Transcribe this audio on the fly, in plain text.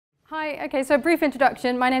Hi, okay, so a brief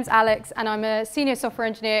introduction. My name's Alex and I'm a senior software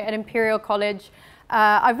engineer at Imperial College.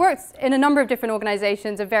 I've worked in a number of different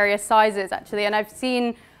organizations of various sizes actually, and I've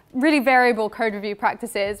seen really variable code review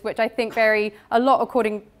practices, which I think vary a lot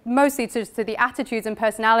according mostly to the attitudes and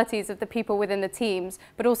personalities of the people within the teams,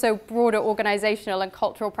 but also broader organizational and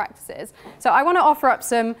cultural practices. So I want to offer up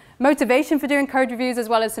some motivation for doing code reviews as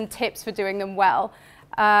well as some tips for doing them well.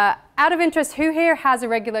 Out of interest, who here has a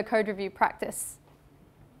regular code review practice?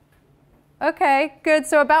 Okay, good.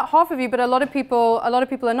 So about half of you, but a lot of people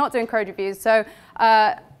are not doing code reviews. So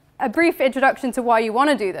a brief introduction to why you want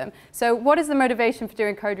to do them. So what is the motivation for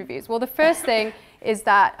doing code reviews? Well, the first thing is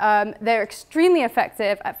that they're extremely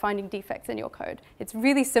effective at finding defects in your code. It's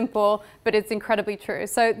really simple, but it's incredibly true.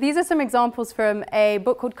 So these are some examples from a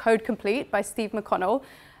book called Code Complete by Steve McConnell.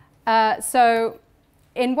 So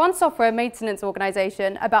in one software maintenance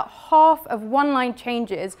organization, about half of one-line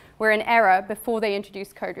changes were in error before they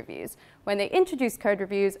introduced code reviews. When they introduced code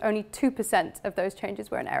reviews, only 2% of those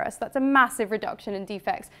changes were in error. So that's a massive reduction in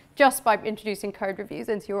defects just by introducing code reviews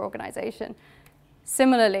into your organization.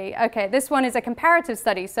 Similarly, okay, this one is a comparative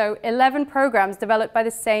study. So 11 programs developed by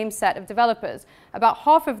the same set of developers. About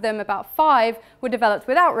half of them, about 5, were developed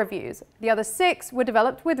without reviews. The other 6 were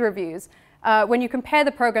developed with reviews. When you compare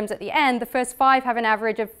the programs at the end, the first 5 have an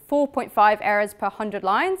average of 4.5 errors per 100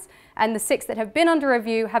 lines, and the 6 that have been under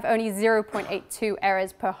review have only 0.82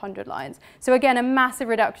 errors per 100 lines. So again, a massive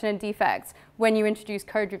reduction in defects when you introduce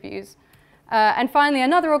code reviews. And finally,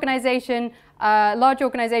 another organization, large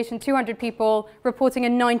organization, 200 people, reporting a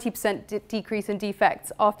 90% decrease in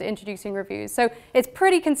defects after introducing reviews. So it's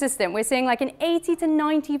pretty consistent. We're seeing like an 80 to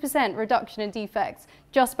 90% reduction in defects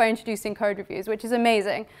just by introducing code reviews, which is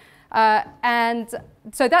amazing. And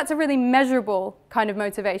so that's a really measurable kind of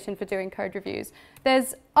motivation for doing code reviews.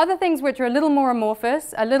 There's other things which are a little more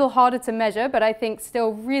amorphous, a little harder to measure, but I think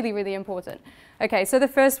still really, really important. Okay, so the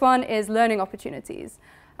first one is learning opportunities.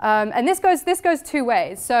 And this goes two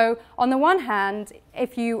ways. So on the one hand,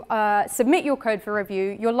 if you submit your code for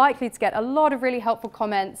review, you're likely to get a lot of really helpful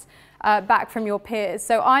comments back from your peers.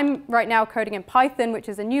 So I'm right now coding in Python, which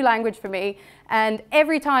is a new language for me. And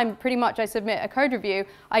every time pretty much I submit a code review,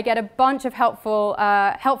 I get a bunch of helpful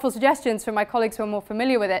suggestions from my colleagues who are more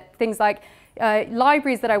familiar with it. Things like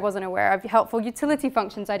libraries that I wasn't aware of, helpful utility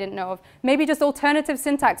functions I didn't know of, maybe just alternative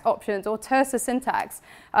syntax options or terser syntax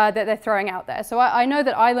that they're throwing out there. So I know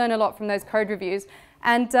that I learn a lot from those code reviews.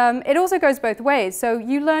 And it also goes both ways. So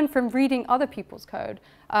you learn from reading other people's code.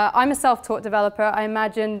 I'm a self-taught developer. I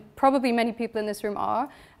imagine probably many people in this room are.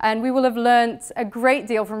 And we will have learned a great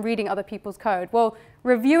deal from reading other people's code. Well,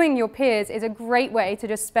 reviewing your peers is a great way to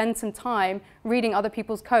just spend some time reading other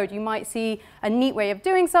people's code. You might see a neat way of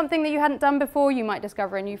doing something that you hadn't done before. You might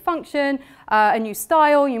discover a new function, a new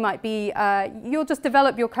style. You might be, you'll just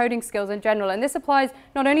develop your coding skills in general. And this applies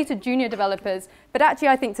not only to junior developers, but actually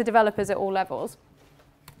I think to developers at all levels.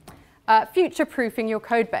 Future-proofing your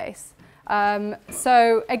code base.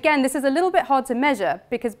 So again, this is a little bit hard to measure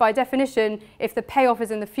because by definition, if the payoff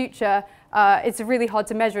is in the future, it's really hard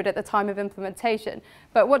to measure it at the time of implementation.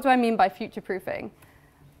 But what do I mean by future-proofing?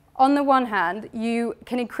 On the one hand, you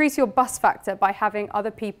can increase your bus factor by having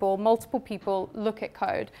other people, multiple people, look at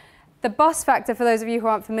code. The bus factor, for those of you who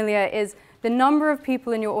aren't familiar, is the number of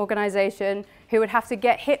people in your organization who would have to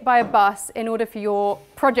get hit by a bus in order for your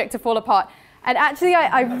project to fall apart. And actually,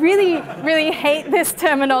 I really, really hate this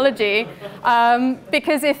terminology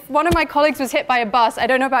because if one of my colleagues was hit by a bus, I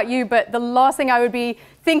don't know about you, but the last thing I would be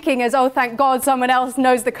thinking is, oh, thank God someone else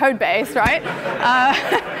knows the code base, right?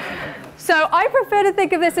 So I prefer to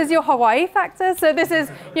think of this as your Hawaii factor. So this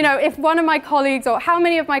is, you know, if one of my colleagues or how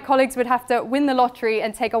many of my colleagues would have to win the lottery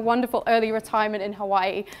and take a wonderful early retirement in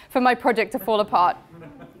Hawaii for my project to fall apart.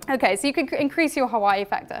 OK, so you can increase your Hawaii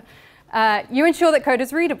factor. You ensure that code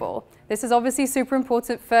is readable. This is obviously super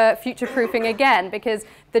important for future-proofing again, because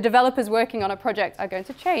the developers working on a project are going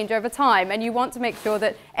to change over time, and you want to make sure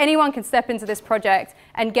that anyone can step into this project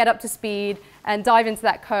and get up to speed and dive into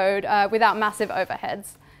that code without massive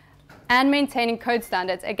overheads. And maintaining code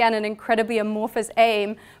standards, again, an incredibly amorphous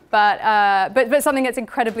aim, but something that's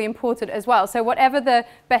incredibly important as well. So whatever the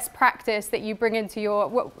best practice that you bring into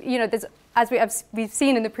your, you know, there's, as we've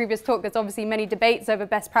seen in the previous talk, there's obviously many debates over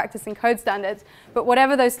best practice and code standards, but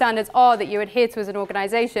whatever those standards are that you adhere to as an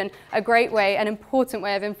organization, a great way, an important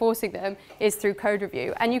way of enforcing them is through code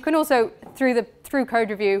review. And you can also, through code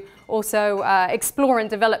review, also explore and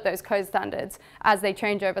develop those code standards as they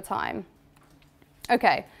change over time.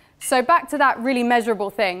 Okay, so back to that really measurable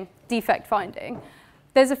thing, defect finding.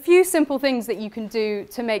 There's a few simple things that you can do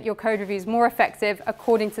to make your code reviews more effective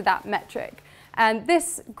according to that metric. And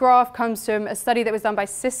this graph comes from a study that was done by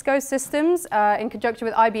Cisco Systems in conjunction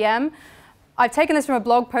with IBM. I've taken this from a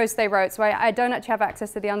blog post they wrote, so I don't actually have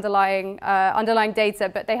access to the underlying data,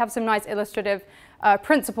 but they have some nice illustrative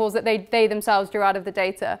principles that they themselves drew out of the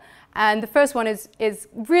data. And the first one is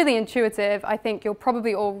really intuitive. I think you'll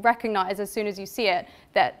probably all recognize as soon as you see it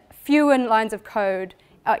that fewer lines of code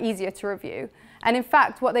are easier to review. And in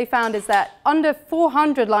fact, what they found is that under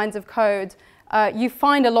 400 lines of code, you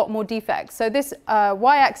find a lot more defects. So this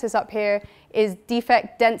y-axis up here is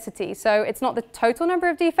defect density. So it's not the total number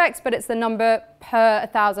of defects, but it's the number per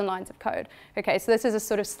 1,000 lines of code. Okay, so this is a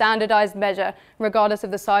sort of standardized measure, regardless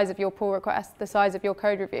of the size of your pull request, the size of your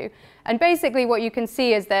code review. And basically what you can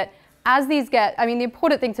see is that as these get, I mean, the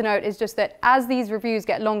important thing to note is just that as these reviews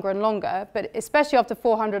get longer and longer, but especially after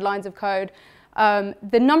 400 lines of code,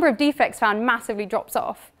 the number of defects found massively drops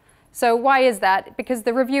off. So why is that? Because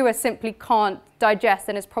the reviewer simply can't digest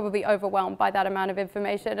and is probably overwhelmed by that amount of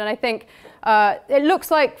information. And I think it looks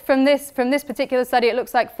like from this particular study, it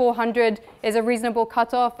looks like 400 is a reasonable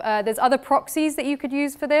cutoff. There's other proxies that you could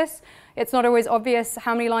use for this. It's not always obvious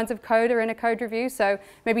how many lines of code are in a code review. So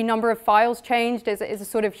maybe number of files changed is a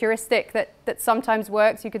sort of heuristic that sometimes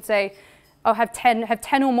works. You could say, oh, have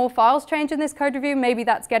 10 or more files changed in this code review. Maybe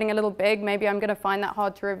that's getting a little big. Maybe I'm going to find that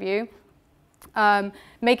hard to review.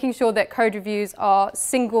 Making sure that code reviews are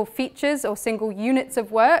single features or single units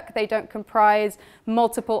of work. They don't comprise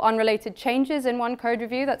multiple unrelated changes in one code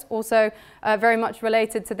review. That's also very much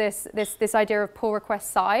related to this idea of pull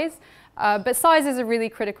request size. But size is a really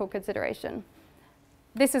critical consideration.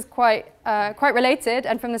 This is quite related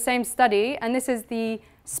and from the same study, and this is the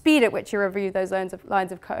speed at which you review those lines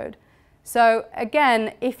of code. So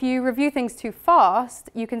again, if you review things too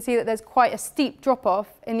fast, you can see that there's quite a steep drop-off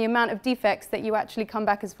in the amount of defects that you actually come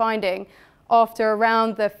back as finding after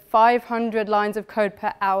around the 500 lines of code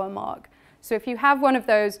per hour mark. So if you have one of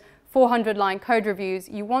those 400-line code reviews,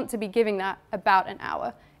 you want to be giving that about an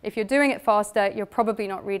hour. If you're doing it faster, you're probably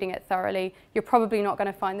not reading it thoroughly. You're probably not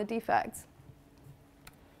going to find the defects.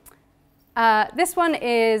 This one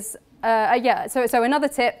is so another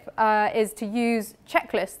tip is to use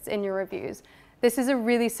checklists in your reviews. This is a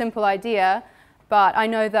really simple idea, but I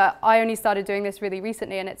know that I only started doing this really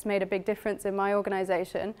recently and it's made a big difference in my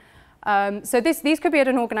organization. So these could be at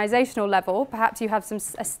an organizational level. Perhaps you have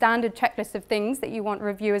a standard checklist of things that you want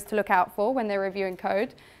reviewers to look out for when they're reviewing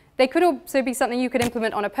code. They could also be something you could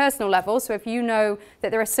implement on a personal level. So if you know that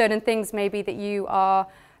there are certain things maybe that you are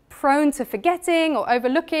prone to forgetting or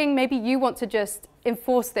overlooking, maybe you want to just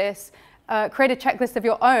enforce this, create a checklist of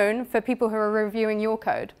your own for people who are reviewing your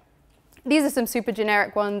code. These are some super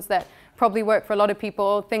generic ones that probably work for a lot of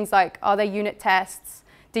people. Things like, are there unit tests?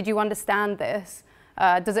 Did you understand this?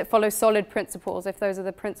 Does it follow solid principles, if those are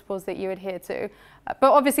the principles that you adhere to?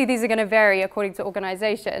 But obviously these are going to vary according to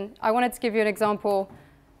organization. I wanted to give you an example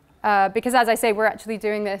because as I say, we're actually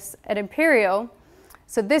doing this at Imperial.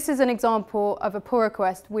 So this is an example of a pull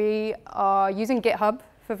request. We are using GitHub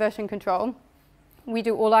for version control. We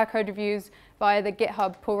do all our code reviews via the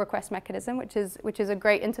GitHub pull request mechanism, which is a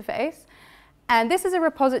great interface. And this is a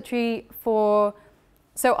repository for,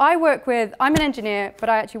 so I'm an engineer, but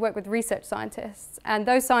I actually work with research scientists. And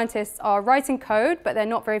those scientists are writing code, but they're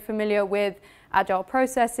not very familiar with agile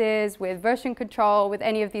processes, with version control, with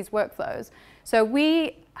any of these workflows. So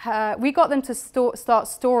we got them to start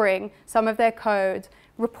storing some of their code,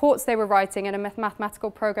 reports they were writing in a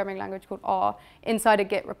mathematical programming language called R, inside a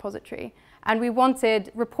Git repository. And we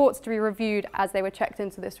wanted reports to be reviewed as they were checked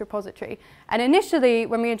into this repository. And initially,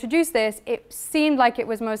 when we introduced this, it seemed like it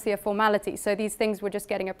was mostly a formality. So these things were just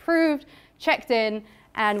getting approved, checked in,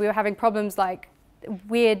 and we were having problems like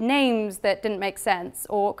weird names that didn't make sense,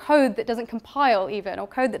 or code that doesn't compile even, or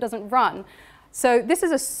code that doesn't run. So this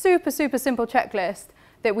is a super, super simple checklist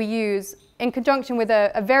that we use in conjunction with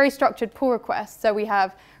a very structured pull request. So we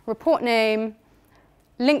have report name,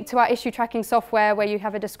 link to our issue tracking software where you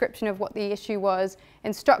have a description of what the issue was,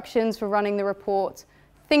 instructions for running the report,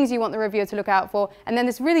 things you want the reviewer to look out for, and then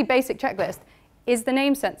this really basic checklist. Is the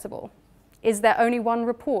name sensible? Is there only one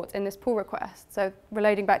report in this pull request? So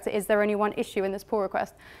relating back to, is there only one issue in this pull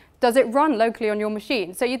request? Does it run locally on your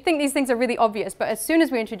machine? So you'd think these things are really obvious, but as soon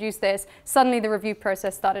as we introduced this, suddenly the review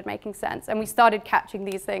process started making sense, and we started catching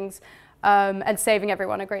these things and saving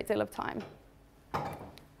everyone a great deal of time.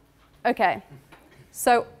 Okay,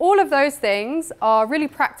 so all of those things are really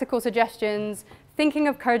practical suggestions, thinking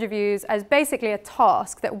of code reviews as basically a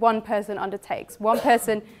task that one person undertakes. One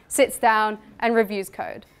person sits down and reviews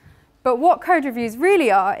code. But what code reviews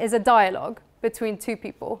really are is a dialogue between two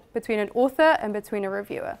people, between an author and between a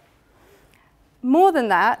reviewer. More than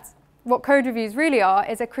that, what code reviews really are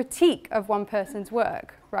is a critique of one person's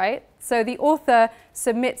work, right? So the author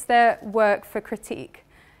submits their work for critique.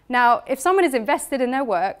 Now, if someone is invested in their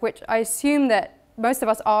work, which I assume that most of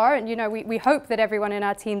us are, and we hope that everyone in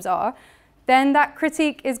our teams are, then that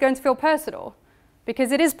critique is going to feel personal,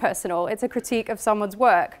 because it is personal. It's a critique of someone's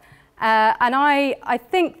work. And I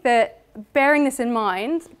think that bearing this in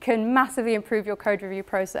mind can massively improve your code review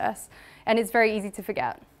process, and it's very easy to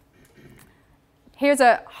forget. Here's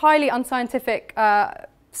a highly unscientific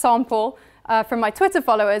sample from my Twitter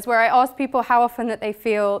followers, where I asked people how often that they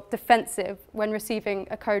feel defensive when receiving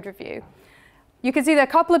a code review. You can see that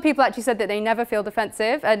a couple of people actually said that they never feel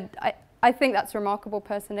defensive, and I think that's remarkable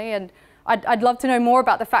personally, and I'd love to know more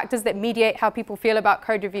about the factors that mediate how people feel about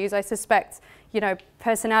code reviews. I suspect,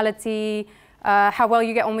 personality, how well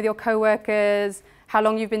you get on with your coworkers, how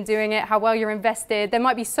long you've been doing it, how well you're invested. There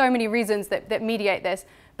might be so many reasons that mediate this,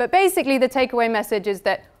 but basically the takeaway message is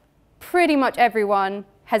that pretty much everyone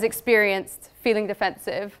has experienced feeling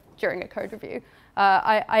defensive during a code review.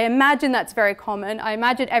 I imagine that's very common. I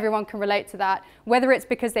imagine everyone can relate to that, whether it's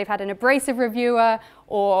because they've had an abrasive reviewer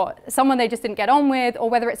or someone they just didn't get on with, or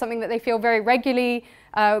whether it's something that they feel very regularly,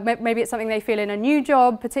 maybe it's something they feel in a new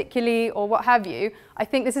job particularly, or what have you. I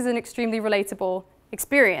think this is an extremely relatable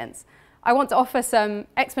experience. I want to offer some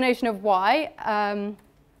explanation of why.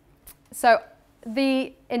 So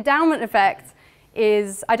the endowment effect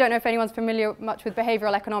is, I don't know if anyone's familiar much with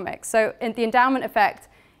behavioral economics. So the endowment effect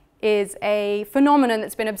is a phenomenon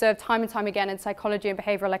that's been observed time and time again in psychology and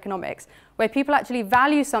behavioral economics, where people actually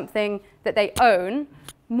value something that they own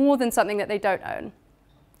more than something that they don't own.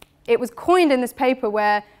 It was coined in this paper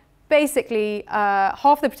where basically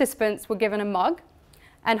half the participants were given a mug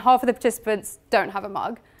and half of the participants don't have a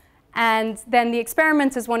mug. And then the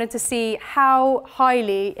experimenters wanted to see how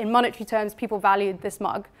highly, in monetary terms, people valued this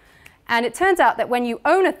mug. And it turns out that when you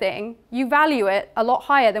own a thing, you value it a lot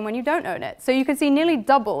higher than when you don't own it. So you can see nearly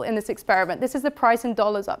double in this experiment. This is the price in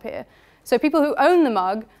dollars up here. So people who own the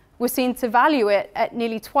mug were seen to value it at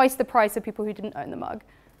nearly twice the price of people who didn't own the mug.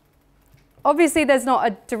 Obviously, there's not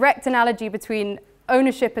a direct analogy between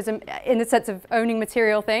ownership in the sense of owning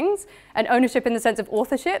material things and ownership in the sense of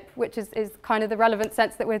authorship, which is kind of the relevant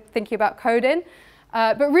sense that we're thinking about code in.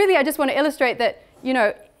 But really, I just want to illustrate that,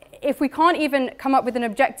 if we can't even come up with an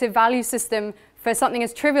objective value system for something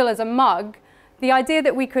as trivial as a mug, the idea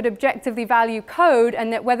that we could objectively value code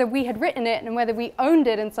and that whether we had written it and whether we owned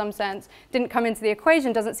it in some sense didn't come into the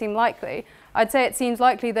equation doesn't seem likely. I'd say it seems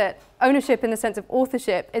likely that ownership in the sense of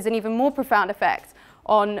authorship is an even more profound effect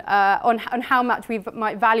on how much we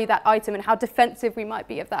might value that item and how defensive we might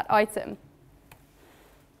be of that item.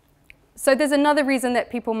 So there's another reason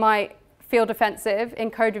that people might feel defensive in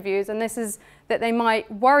code reviews, and this is that they might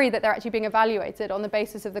worry that they're actually being evaluated on the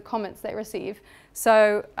basis of the comments they receive.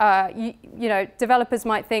 So, developers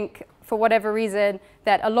might think, for whatever reason,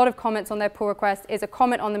 that a lot of comments on their pull request is a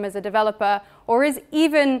comment on them as a developer, or is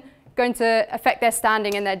even going to affect their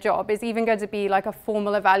standing in their job, is even going to be like a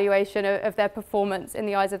formal evaluation of their performance in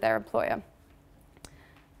the eyes of their employer.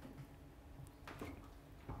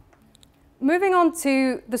 Moving on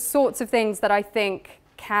to the sorts of things that I think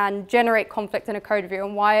can generate conflict in a code review,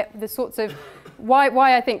 and why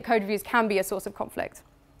I think code reviews can be a source of conflict.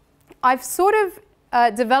 I've sort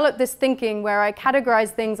of developed this thinking where I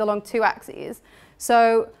categorize things along two axes.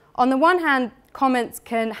 So on the one hand, comments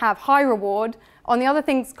can have high reward. On the other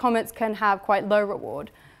things, comments can have quite low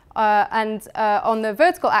reward. And on the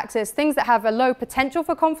vertical axis, things that have a low potential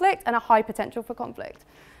for conflict and a high potential for conflict.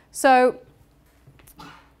 So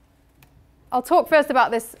I'll talk first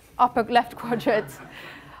about this upper left quadrant.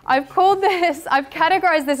 I've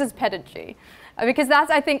categorized this as pedantry, because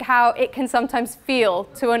that's, I think, how it can sometimes feel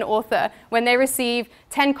to an author when they receive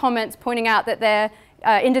 10 comments pointing out that their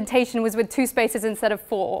indentation was with 2 spaces instead of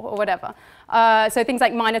 4 or whatever. So things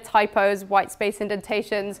like minor typos, white space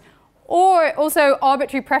indentations, or also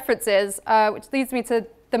arbitrary preferences, which leads me to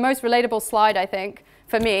the most relatable slide, I think,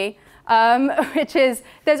 for me, which is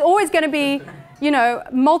there's always going to be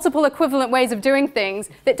multiple equivalent ways of doing things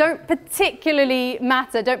that don't particularly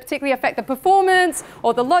matter, don't particularly affect the performance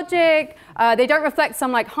or the logic. They don't reflect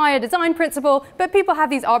some higher design principle, but people have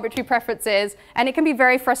these arbitrary preferences, and it can be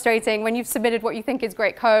very frustrating when you've submitted what you think is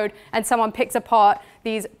great code and someone picks apart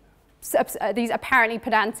these apparently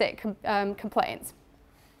pedantic complaints.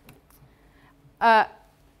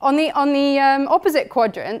 On the opposite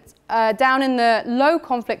quadrant, down in the low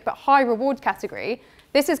conflict but high reward category,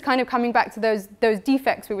 this is kind of coming back to those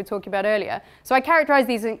defects we were talking about earlier. So I characterize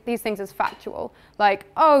these things as factual, like,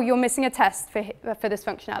 oh, you're missing a test for this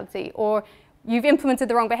functionality, or you've implemented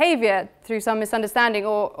the wrong behavior through some misunderstanding,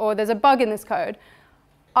 or there's a bug in this code.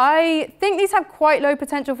 I think these have quite low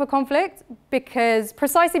potential for conflict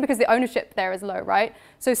precisely because the ownership there is low, right?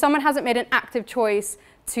 So someone hasn't made an active choice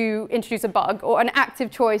to introduce a bug or an active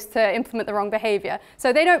choice to implement the wrong behavior.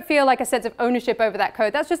 So they don't feel like a sense of ownership over that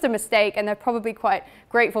code. That's just a mistake, and they're probably quite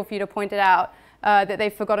grateful for you to point it out, that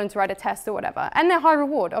they've forgotten to write a test or whatever. And they're high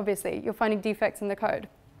reward, obviously. You're finding defects in the code.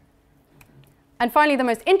 And finally, the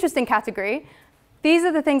most interesting category, these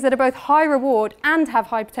are the things that are both high reward and have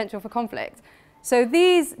high potential for conflict. So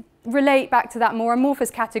these relate back to that more amorphous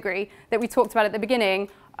category that we talked about at the beginning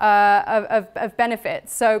of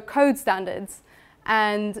benefits. So code standards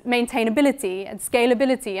and maintainability and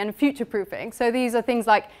scalability and future-proofing. So these are things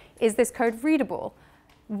like, is this code readable?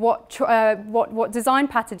 What design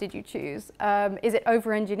pattern did you choose? Is it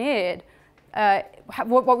over-engineered?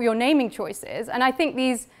 What were your naming choices? And I think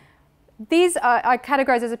these I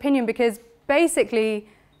categorize as opinion because basically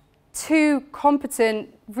two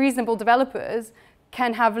competent, reasonable developers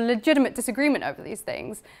can have legitimate disagreement over these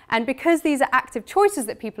things. And because these are active choices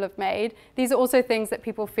that people have made, these are also things that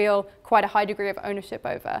people feel quite a high degree of ownership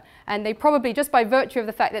over. And they probably, just by virtue of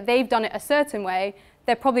the fact that they've done it a certain way,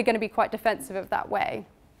 they're probably going to be quite defensive of that way.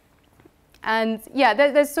 And yeah,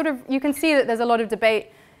 there's sort of, you can see that there's a lot of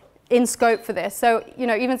debate in scope for this. So, you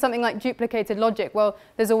know, even something like duplicated logic, well,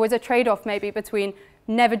 there's always a trade-off maybe between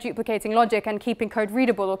never duplicating logic and keeping code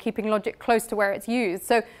readable or keeping logic close to where it's used.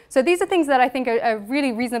 So these are things that I think are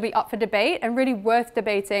really reasonably up for debate and really worth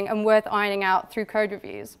debating and worth ironing out through code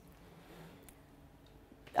reviews.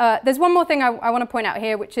 There's one more thing I want to point out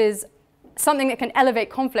here, which is something that can elevate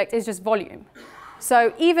conflict is just volume.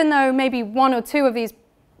 So even though maybe one or two of these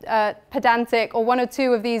pedantic or one or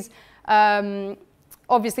two of these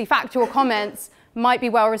obviously factual comments might be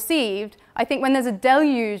well received, I think when there's a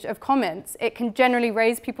deluge of comments, it can generally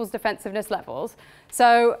raise people's defensiveness levels.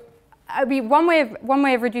 So I mean, one way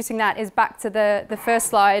of reducing that is back to the first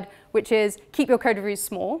slide, which is keep your code reviews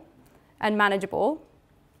small and manageable.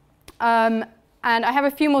 And I have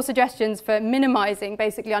a few more suggestions for minimizing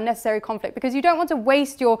basically unnecessary conflict, because you don't want to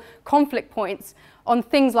waste your conflict points on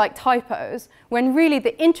things like typos, when really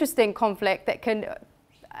the interesting conflict that can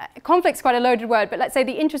conflict's quite a loaded word, but let's say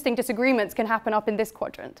the interesting disagreements can happen up in this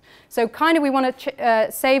quadrant. So kind of we want to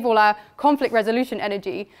save all our conflict resolution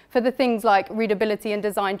energy for the things like readability and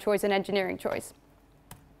design choice and engineering choice.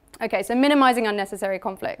 Okay, so minimizing unnecessary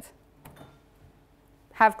conflict.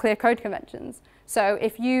 Have clear code conventions. So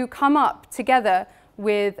if you come up together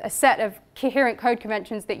with a set of coherent code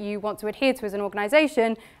conventions that you want to adhere to as an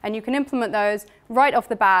organization, and you can implement those right off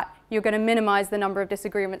the bat, you're going to minimize the number of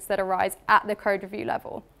disagreements that arise at the code review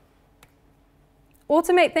level.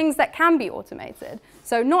 Automate things that can be automated.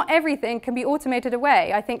 So not everything can be automated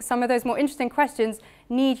away. I think some of those more interesting questions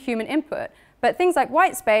need human input. But things like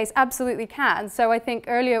white space absolutely can. So I think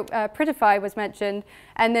earlier Prettify was mentioned,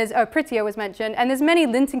 and there's Prettier was mentioned, and there's many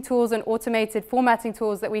linting tools and automated formatting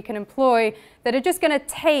tools that we can employ that are just going to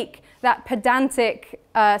take that pedantic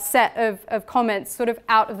set of comments sort of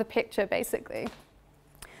out of the picture, basically.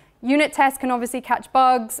 Unit tests can obviously catch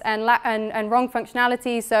bugs and wrong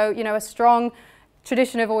functionality. So, you know, a strong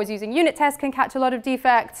tradition of always using unit tests can catch a lot of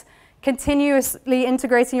defects. Continuously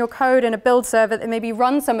integrating your code in a build server that maybe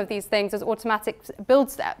runs some of these things as automatic build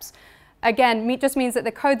steps. Again, just means that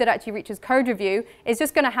the code that actually reaches code review is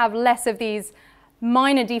just going to have less of these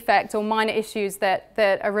minor defects or minor issues that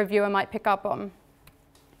a reviewer might pick up on.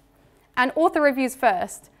 And author reviews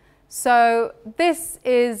first. So this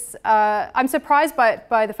is, I'm surprised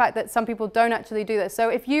by the fact that some people don't actually do this. So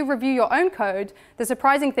if you review your own code, the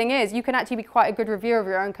surprising thing is you can actually be quite a good reviewer of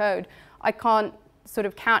your own code. I can't sort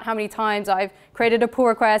of count how many times I've created a pull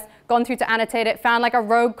request, gone through to annotate it, found like a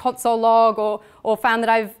rogue console log, or found that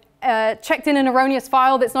I've checked in an erroneous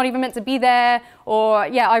file that's not even meant to be there, or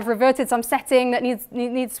yeah, I've reverted some setting that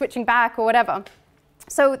needs switching back or whatever.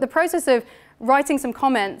 So the process of writing some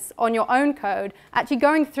comments on your own code, actually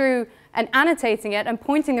going through and annotating it and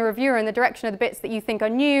pointing the reviewer in the direction of the bits that you think are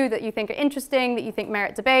new, that you think are interesting, that you think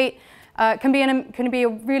merit debate, can be a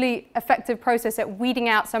really effective process at weeding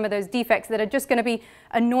out some of those defects that are just going to be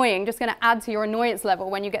annoying, just going to add to your annoyance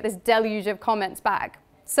level when you get this deluge of comments back.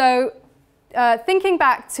 So thinking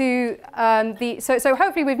back to so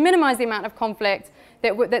hopefully we've minimized the amount of conflict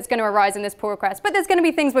that's going to arise in this pull request, but there's going to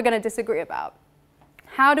be things we're going to disagree about.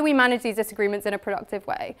 How do we manage these disagreements in a productive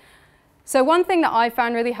way? So one thing that I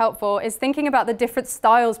found really helpful is thinking about the different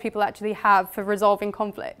styles people actually have for resolving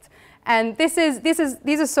conflict. And these are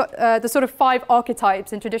the sort of 5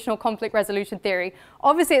 archetypes in traditional conflict resolution theory.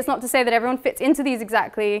 Obviously, it's not to say that everyone fits into these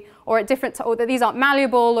exactly, or at or that these aren't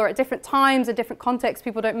malleable, or at different times, or different contexts,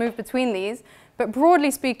 people don't move between these. But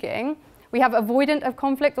broadly speaking, we have avoidant of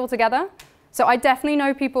conflict altogether. So I definitely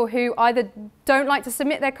know people who either don't like to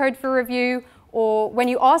submit their code for review, or when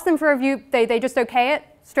you ask them for review, they just okay it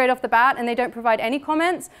straight off the bat and they don't provide any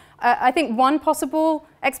comments. I think one possible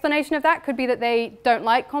explanation of that could be that they don't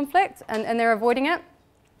like conflict and they're avoiding it.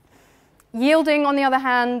 Yielding, on the other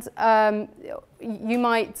hand, you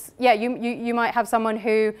might have someone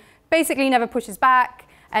who basically never pushes back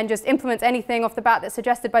and just implements anything off the bat that's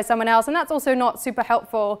suggested by someone else, and that's also not super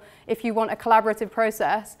helpful if you want a collaborative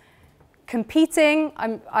process. Competing,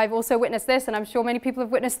 I've also witnessed this, and I'm sure many people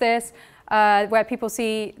have witnessed this, where people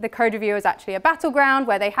see the code review as actually a battleground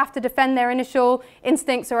where they have to defend their initial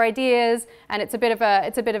instincts or ideas, and it's a bit of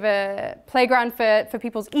a playground for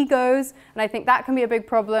people's egos, and I think that can be a big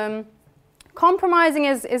problem. Compromising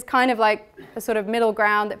is kind of like a sort of middle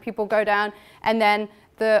ground that people go down, and then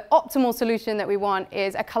the optimal solution that we want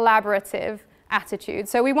is a collaborative attitude.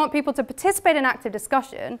 So we want people to participate in active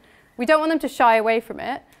discussion. We don't want them to shy away from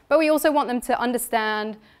it, but we also want them to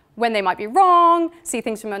understand when they might be wrong, see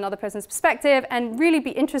things from another person's perspective, and really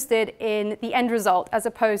be interested in the end result as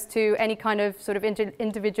opposed to any kind of sort of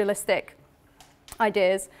individualistic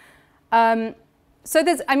ideas. So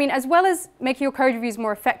there's, as well as making your code reviews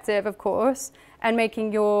more effective, of course, and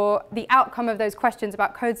making the outcome of those questions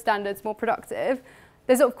about code standards more productive,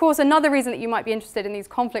 there's, of course, another reason that you might be interested in these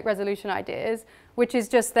conflict resolution ideas, which is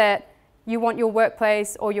just that you want your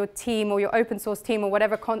workplace or your team or your open source team or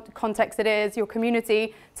whatever context it is, your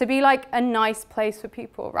community, to be like a nice place for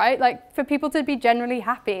people, right? Like for people to be generally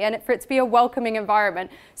happy and for it to be a welcoming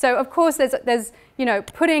environment. So of course there's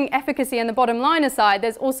putting efficacy and the bottom line aside,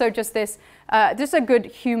 there's also just this, just a good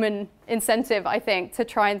human incentive, I think, to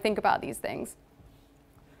try and think about these things.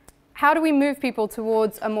 How do we move people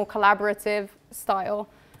towards a more collaborative style?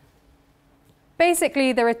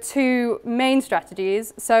 Basically, there are two main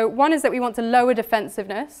strategies. So one is that we want to lower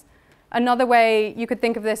defensiveness. Another way you could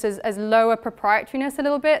think of this as lower proprietariness a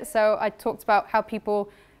little bit. So I talked about how people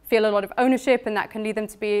feel a lot of ownership, and that can lead them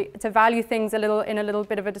to value things in a little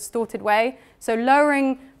bit of a distorted way. So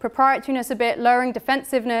lowering proprietariness a bit, lowering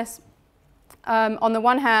defensiveness on the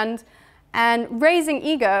one hand, and raising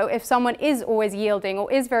ego if someone is always yielding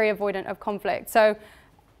or is very avoidant of conflict. So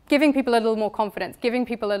giving people a little more confidence, giving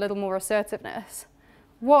people a little more assertiveness.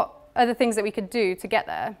 What are the things that we could do to get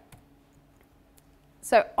there?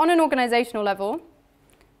 So on an organizational level,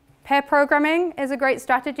 pair programming is a great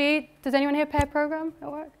strategy. Does anyone here pair program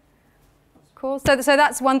at work? Cool. So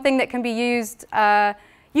that's one thing that can be used.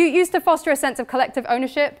 Used to foster a sense of collective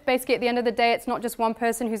ownership. Basically, at the end of the day, it's not just one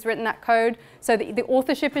person who's written that code. So the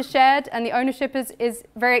authorship is shared, and the ownership is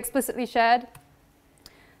very explicitly shared.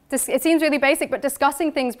 It seems really basic, but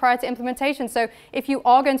discussing things prior to implementation. So if you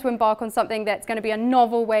are going to embark on something that's going to be a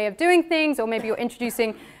novel way of doing things, or maybe you're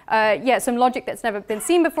introducing some logic that's never been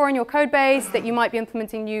seen before in your code base, that you might be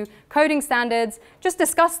implementing new coding standards, just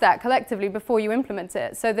discuss that collectively before you implement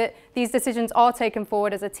it so that these decisions are taken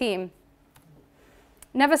forward as a team.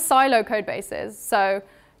 Never silo code bases. So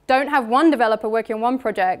don't have one developer working on one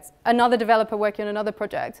project, another developer working on another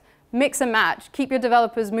project. Mix and match. Keep your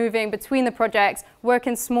developers moving between the projects. Work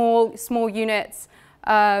in small units.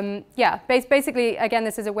 Basically, again,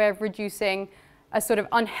 this is a way of reducing a sort of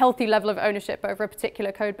unhealthy level of ownership over a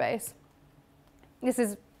particular code base. This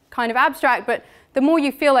is kind of abstract, but the more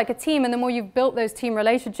you feel like a team and the more you've built those team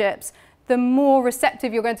relationships, the more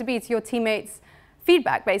receptive you're going to be to your teammates'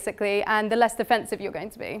 feedback, basically, and the less defensive you're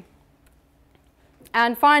going to be.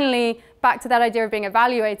 And finally, back to that idea of being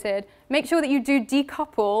evaluated, make sure that you do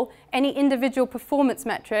decouple any individual performance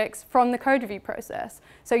metrics from the code review process.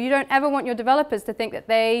 So you don't ever want your developers to think that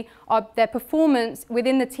their performance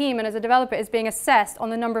within the team and as a developer is being assessed on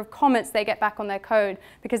the number of comments they get back on their code,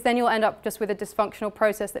 because then you'll end up just with a dysfunctional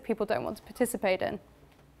process that people don't want to participate in.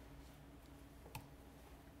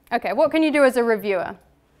 Okay, what can you do as a reviewer?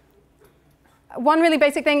 One really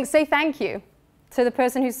basic thing, say thank you to the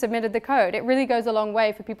person who submitted the code. It really goes a long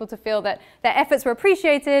way for people to feel that their efforts were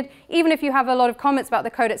appreciated. Even if you have a lot of comments about the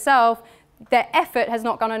code itself, their effort has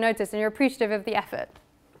not gone unnoticed and you're appreciative of the effort.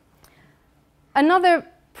 Another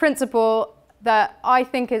principle that I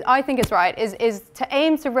think is right is to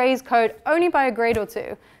aim to raise code only by a grade or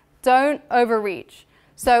two. Don't overreach.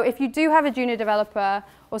 So if you do have a junior developer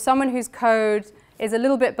or someone whose code is a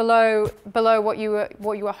little bit below what you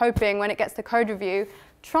were hoping when it gets to code review,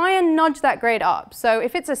 try and nudge that grade up. So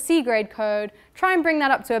if it's a C grade code, try and bring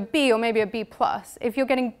that up to a B or maybe a B+. If you're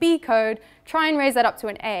getting B code, try and raise that up to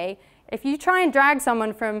an A. If you try and drag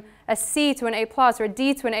someone from a C to an A+ or a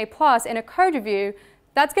D to an A+ in a code review,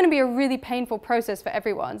 that's going to be a really painful process for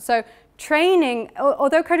everyone. So training,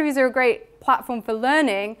 although code reviews are a great platform for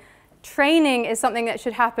learning, training is something that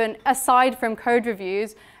should happen aside from code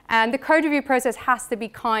reviews. And the code review process has to be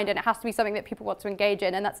kind, and it has to be something that people want to engage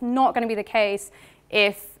in. And that's not going to be the case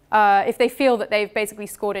if they feel that they've basically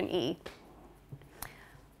scored an E.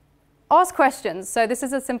 Ask questions. So this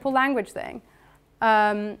is a simple language thing.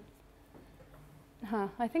 I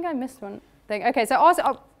think I missed one thing. OK, so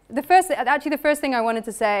the first thing I wanted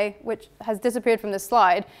to say, which has disappeared from this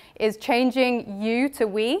slide, is changing you to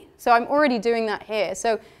we. So I'm already doing that here.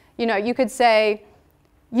 So you could say,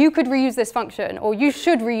 you could reuse this function, or you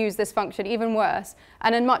should reuse this function, even worse.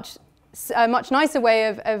 And a much nicer way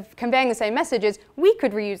of conveying the same message is, we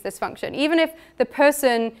could reuse this function. Even if the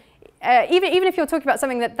person, even if you're talking about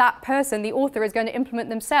something that person, the author, is going to implement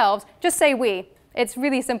themselves, just say we. It's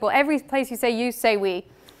really simple. Every place you say you, say we.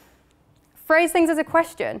 Phrase things as a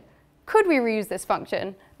question. Could we reuse this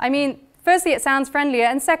function? I mean, firstly, it sounds friendlier,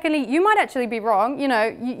 and secondly, you might actually be wrong.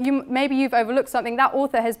 Maybe you've overlooked something. That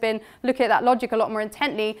author has been looking at that logic a lot more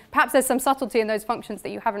intently. Perhaps there's some subtlety in those functions that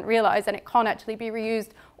you haven't realized, and it can't actually be reused,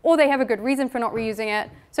 or they have a good reason for not reusing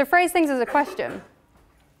it. So phrase things as a question.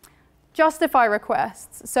 Justify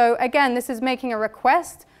requests. So again, this is making a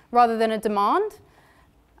request rather than a demand.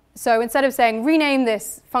 So instead of saying, rename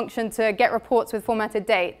this function to get reports with formatted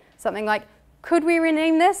date, something like, could we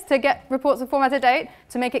rename this to get reports with formatted date,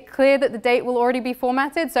 to make it clear that the date will already be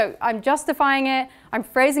formatted? So I'm justifying it, I'm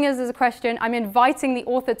phrasing it as a question, I'm inviting the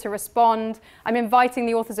author to respond, I'm inviting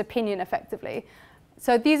the author's opinion effectively.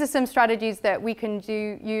 So these are some strategies that we can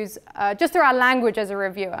use just through our language as a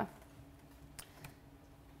reviewer.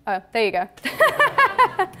 Oh, there you go.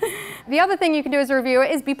 The other thing you can do as a reviewer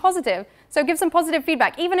is be positive. So give some positive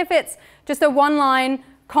feedback, even if it's just a one-line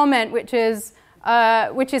comment, which is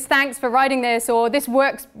thanks for writing this, or this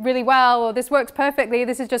works really well, or this works perfectly,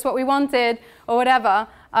 this is just what we wanted, or whatever.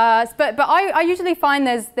 But I usually find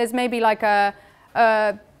there's maybe like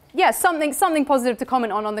something positive to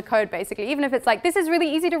comment on the code, basically. Even if it's like, this is really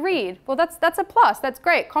easy to read. Well, that's a plus. That's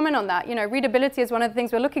great. Comment on that. Readability is one of the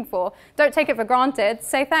things we're looking for. Don't take it for granted.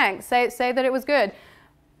 Say thanks. Say that it was good.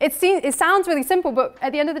 It sounds really simple, but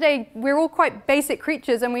at the end of the day, we're all quite basic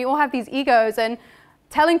creatures, and we all have these egos, and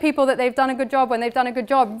telling people that they've done a good job when they've done a good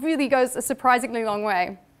job really goes a surprisingly long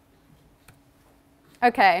way.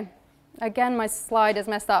 OK. Again, my slide is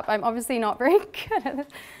messed up. I'm obviously not very good at this.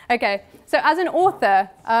 OK. So as an author,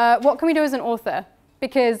 what can we do as an author?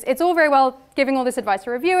 Because it's all very well giving all this advice to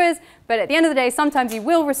reviewers, but at the end of the day, sometimes you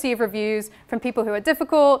will receive reviews from people who are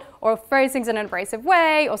difficult, or phrase things in an abrasive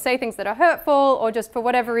way, or say things that are hurtful, or just for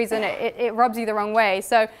whatever reason, it rubs you the wrong way.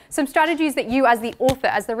 So some strategies that you, as the author,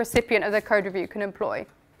 as the recipient of the code review, can employ.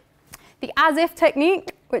 The as-if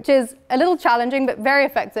technique, which is a little challenging, but very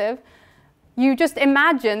effective. You just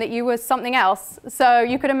imagine that you were something else. So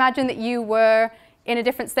you could imagine that you were in a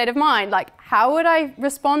different state of mind. Like, how would I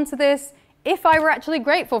respond to this if I were actually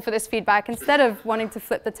grateful for this feedback instead of wanting to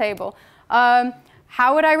flip the table?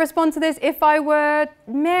 How would I respond to this if I were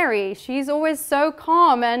Mary? She's always so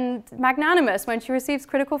calm and magnanimous when she receives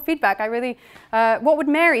critical feedback. What would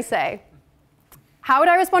Mary say? How would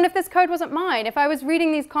I respond if this code wasn't mine? If I was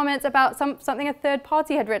reading these comments about something a third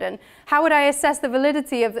party had written, how would I assess the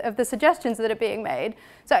validity of the suggestions that are being made?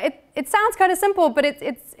 So it sounds kind of simple, but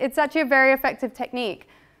it's actually a very effective technique.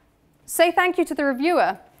 Say thank you to the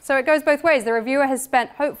reviewer. So it goes both ways. The reviewer has spent,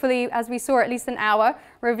 hopefully, as we saw, at least an hour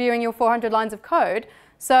reviewing your 400 lines of code.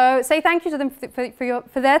 So say thank you to them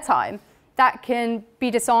for their time. That can be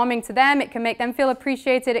disarming to them. It can make them feel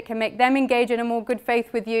appreciated. It can make them engage in a more good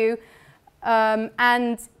faith with you.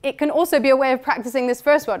 And it can also be a way of practicing this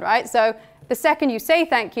first one, right? So the second you say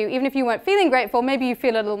thank you, even if you weren't feeling grateful, maybe you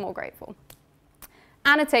feel a little more grateful.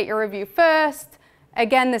 Annotate your review first.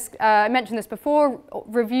 Again, I mentioned this before,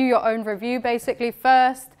 review your own review basically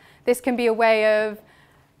first. This can be a way of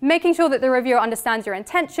making sure that the reviewer understands your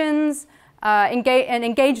intentions,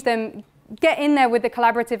 engage them, get in there with the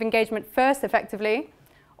collaborative engagement first effectively.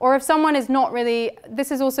 Or if someone is not really, this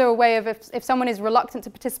is also a way of if someone is reluctant to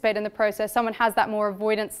participate in the process, someone has that more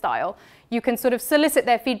avoidant style, you can sort of solicit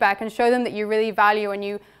their feedback and show them that you really value and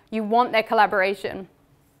you want their collaboration.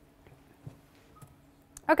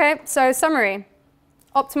 OK, so summary.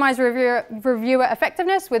 Optimize reviewer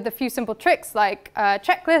effectiveness with a few simple tricks like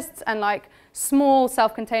checklists and like small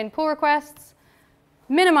self-contained pull requests.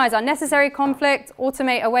 Minimize unnecessary conflict,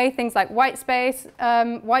 automate away things like white space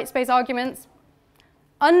arguments.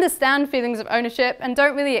 Understand feelings of ownership and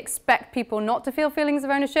don't really expect people not to feel feelings of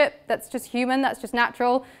ownership. That's just human, that's just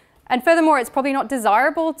natural. And furthermore, it's probably not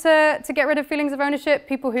desirable to get rid of feelings of ownership.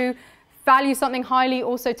 People who value something highly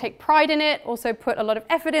also take pride in it, also put a lot of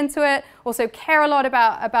effort into it, also care a lot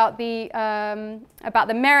about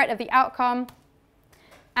the merit of the outcome.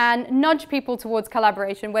 and nudge people towards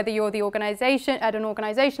collaboration, whether you're the organization at an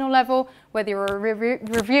organizational level, whether you're a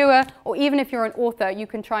reviewer, or even if you're an author, you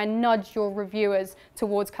can try and nudge your reviewers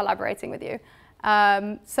towards collaborating with you.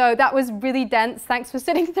 So that was really dense. Thanks for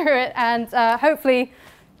sitting through it, and hopefully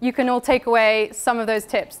you can all take away some of those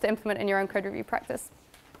tips to implement in your own code review practice.